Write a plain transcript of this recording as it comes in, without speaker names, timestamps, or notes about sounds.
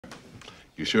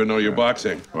You sure know your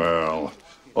boxing. Well,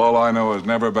 all I know is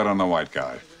never bet on the white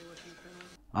guy.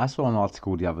 I saw an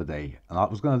article the other day and I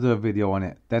was going to do a video on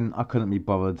it, then I couldn't be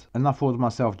bothered, and I thought to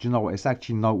myself, do you know what, it's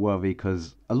actually noteworthy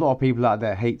because a lot of people out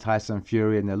there hate Tyson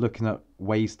Fury and they're looking at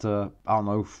ways to, I don't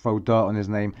know, throw dirt on his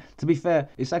name. To be fair,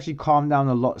 it's actually calmed down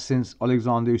a lot since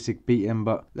Alexander Usyk beat him,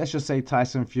 but let's just say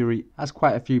Tyson Fury has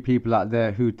quite a few people out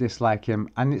there who dislike him,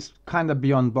 and it's kind of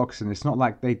beyond boxing. It's not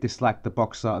like they dislike the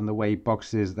boxer and the way he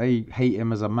boxes. They hate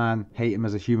him as a man, hate him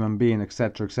as a human being,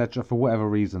 etc, etc, for whatever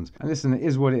reasons. And listen, it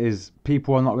is what it is.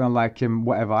 People are not going to like him,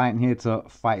 whatever. I ain't here to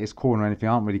fight his corner or anything.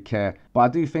 I don't really care. But I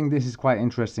do think this is quite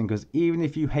interesting because even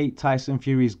if you hate Tyson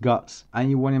Fury's guts and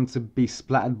you want him to be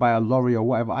splattered by a lorry or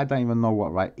whatever, I don't even know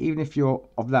what, right? Even if you're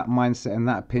of that mindset and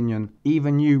that opinion,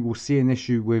 even you will see an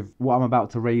issue with what I'm about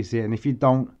to raise here. And if you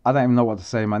don't, I don't even know what to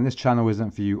say, man. This channel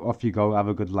isn't for you. Off you go. Have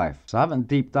a good life. So I haven't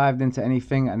deep dived into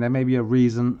anything, and there may be a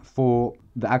reason for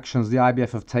the actions the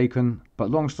IBF have taken.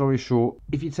 But long story short,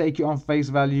 if you take it on face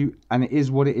value and it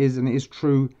is what it is and it is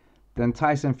true, then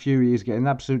Tyson Fury is getting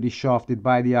absolutely shafted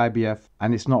by the IBF,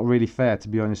 and it's not really fair, to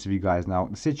be honest with you guys. Now,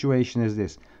 the situation is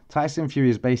this. Tyson Fury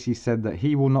has basically said that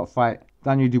he will not fight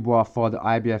Daniel Dubois for the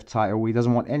IBF title. He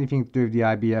doesn't want anything to do with the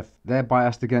IBF. They're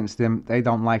biased against him. They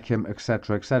don't like him,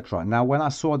 etc, etc. Now, when I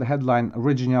saw the headline,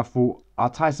 originally I thought,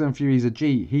 Tyson Fury's a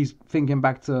G. He's thinking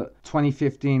back to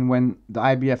 2015 when the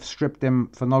IBF stripped him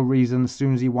for no reason as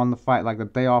soon as he won the fight, like the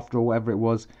day after or whatever it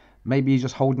was. Maybe he's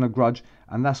just holding a grudge,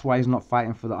 and that's why he's not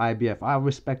fighting for the IBF. I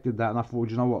respected that, and I thought,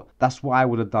 you know what? That's what I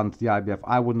would have done to the IBF.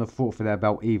 I wouldn't have fought for their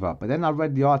belt either. But then I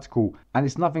read the article, and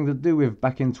it's nothing to do with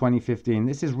back in 2015.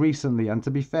 This is recently, and to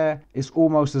be fair, it's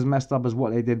almost as messed up as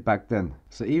what they did back then.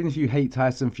 So even if you hate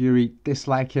Tyson Fury,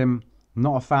 dislike him,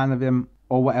 not a fan of him,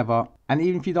 or whatever, and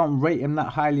even if you don't rate him that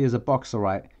highly as a boxer,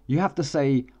 right? You have to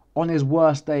say, on his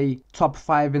worst day, top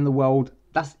 5 in the world.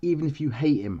 That's even if you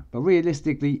hate him. But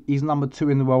realistically, he's number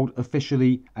 2 in the world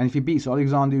officially. And if he beats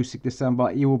Alexander Usyk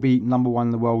December, he will be number 1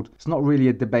 in the world. It's not really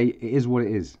a debate. It is what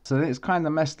it is. So it's kind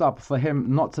of messed up for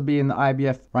him not to be in the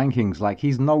IBF rankings. Like,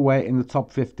 he's nowhere in the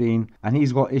top 15. And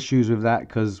he's got issues with that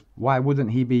because why wouldn't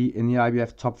he be in the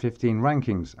IBF top 15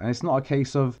 rankings? And it's not a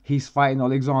case of he's fighting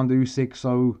Alexander Usyk,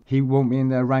 so he won't be in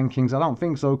their rankings. I don't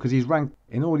think so, because he's ranked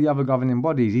in all the other governing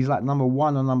bodies. He's like number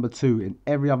 1 or number 2 in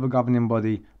every other governing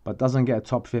body, but doesn't get a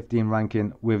top 15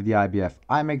 ranking with the IBF.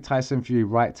 I make Tyson Fury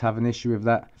right to have an issue with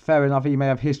that. Fair enough, he may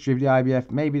have history with the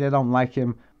IBF. Maybe they don't like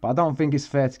him, but I don't think it's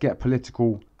fair to get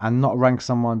political and not rank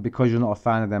someone because you're not a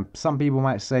fan of them. Some people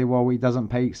might say, well, he doesn't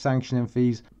pay sanctioning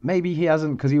fees. Maybe he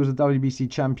hasn't because he was a WBC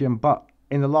champion, but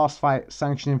in the last fight,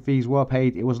 sanctioning fees were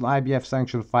paid. It was an IBF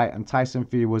sanctioned fight and Tyson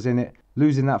Fury was in it.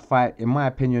 Losing that fight, in my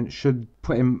opinion, should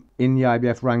put him in the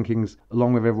IBF rankings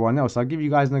along with everyone else. I'll give you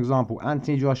guys an example.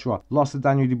 Anthony Joshua lost to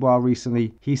Daniel Dubois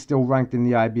recently. He's still ranked in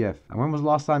the IBF. And when was the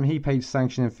last time he paid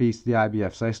sanctioning fees to the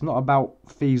IBF? So it's not about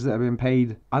fees that have been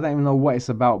paid. I don't even know what it's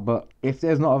about, but if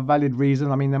there's not a valid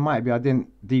reason, I mean, there might be. I didn't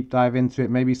deep dive into it.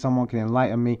 Maybe someone can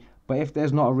enlighten me. But if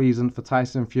there's not a reason for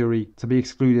Tyson Fury to be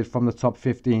excluded from the top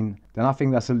 15, then I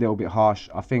think that's a little bit harsh.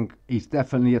 I think he's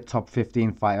definitely a top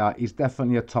 15 fighter. He's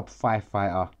definitely a top 5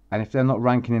 fighter. And if they're not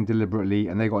ranking him deliberately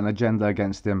and they got an agenda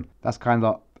against him, that's kind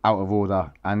of out of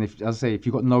order. And if, as I say, if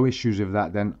you've got no issues with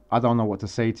that, then I don't know what to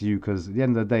say to you, because at the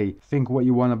end of the day, think what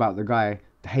you want about the guy,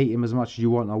 hate him as much as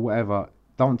you want or whatever.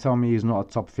 Don't tell me he's not a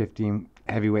top 15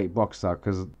 heavyweight boxer,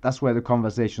 because that's where the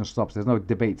conversation stops. There's no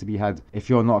debate to be had if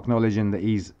you're not acknowledging that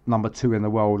he's number 2 in the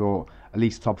world or at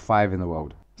least top 5 in the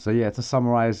world. So yeah, to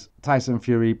summarize, Tyson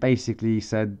Fury basically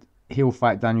said he'll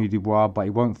fight Daniel Dubois, but he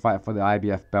won't fight for the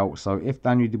IBF belt. So if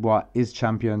Daniel Dubois is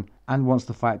champion and wants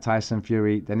to fight Tyson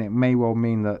Fury, then it may well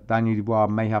mean that Daniel Dubois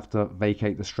may have to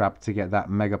vacate the strap to get that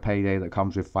mega payday that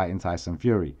comes with fighting Tyson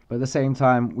Fury. But at the same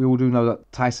time, we all do know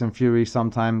that Tyson Fury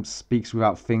sometimes speaks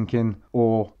without thinking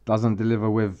or doesn't deliver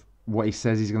with what he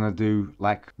says he's going to do.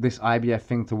 Like this IBF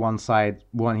thing to one side,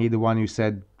 wasn't he the one who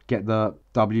said, get the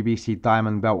WBC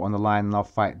diamond belt on the line and I'll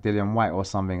fight Dillian White or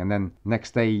something? And then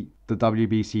next day, the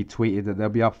WBC tweeted that they'll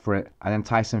be up for it, and then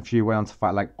Tyson Fury went on to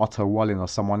fight like Otto Wallin or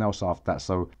someone else after that.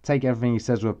 So take everything he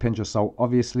says with a pinch of salt,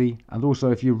 obviously. And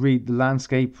also, if you read the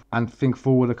landscape and think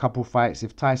forward a couple fights,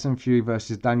 if Tyson Fury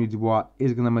versus Daniel Dubois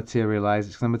is going to materialize,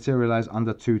 it's going to materialize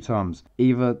under 2 terms.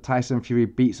 Either Tyson Fury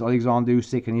beats Alexander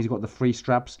Usyk and he's got the 3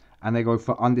 straps and they go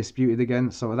for undisputed again.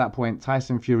 So at that point,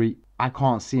 Tyson Fury, I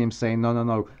can't see him saying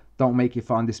no, don't make it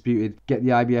for undisputed, get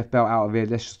the IBF belt out of here,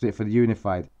 let's just do it for the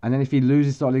unified. And then if he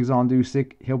loses to Alexander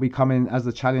Usyk, he'll be coming in as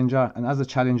the challenger, and as a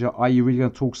challenger, are you really going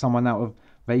to talk someone out of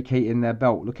vacating their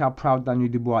belt. Look how proud Daniel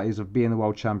Dubois is of being the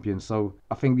world champion. So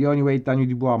I think the only way Daniel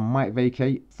Dubois might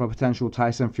vacate for a potential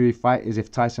Tyson Fury fight is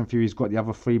if Tyson Fury's got the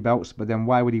other 3 belts. But then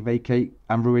why would he vacate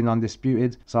and ruin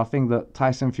Undisputed? So I think that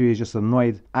Tyson Fury is just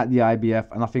annoyed at the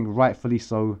IBF, and I think rightfully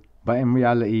so. But in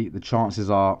reality, the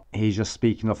chances are he's just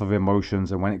speaking off of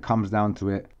emotions, and when it comes down to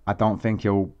it, I don't think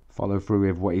he'll follow through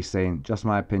with what he's saying. Just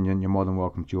my opinion. You're more than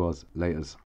welcome to yours. Laters.